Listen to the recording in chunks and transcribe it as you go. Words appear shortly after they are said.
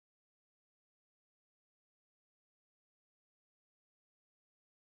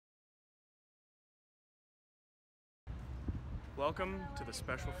Welcome to the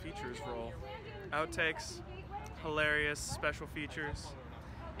special features roll. Outtakes, hilarious special features,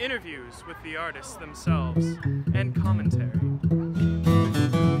 interviews with the artists themselves, and commentary.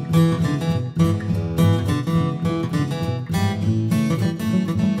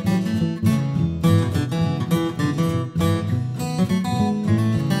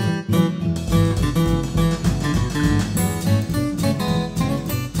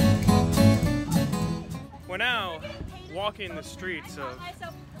 We're now walking the streets of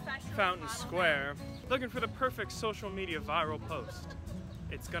Fountain Square, looking for the perfect social media viral post.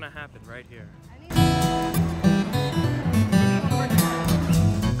 It's gonna happen right here.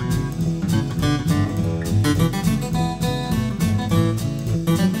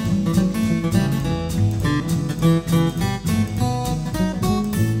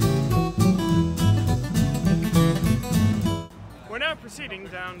 We're now proceeding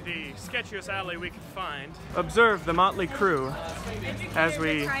down the sketchiest alley we could find. Observe the motley crew as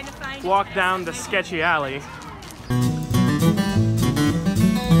we walk down the sketchy alley.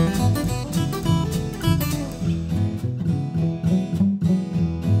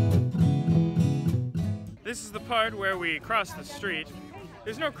 This is the part where we cross the street.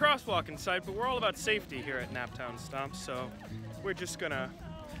 There's no crosswalk in sight, but we're all about safety here at Naptown Stomp, so we're just gonna...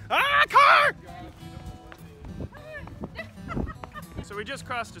 Ah, car! So we just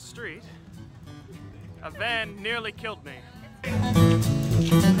crossed a street. A van nearly killed me.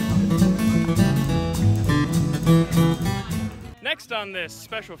 Next on this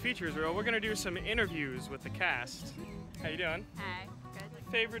special features reel, we're gonna do some interviews with the cast. How you doing? Hi,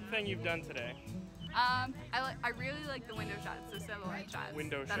 good. Favorite thing you've done today? I really like the window shots, the silhouette shots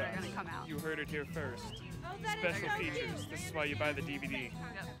Window that shots. are gonna come out. You heard it here first. Special features. This is why you buy the DVD.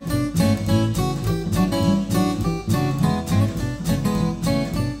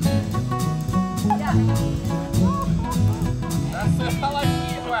 Yep.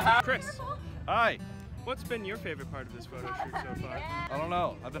 Chris, Hi. what's been your favorite part of this photo shoot so far? I don't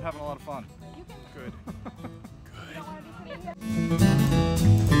know. I've been having a lot of fun. Good.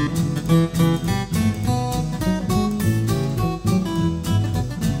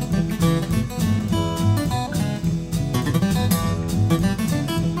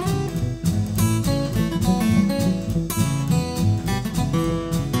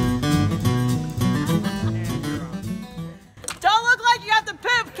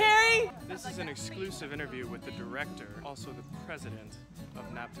 This is an exclusive interview with the director, also the president of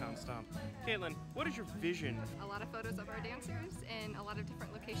Naptown Stomp. Caitlin, what is your vision? A lot of photos of our dancers in a lot of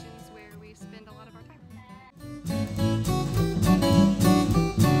different locations where we spend a lot of our time.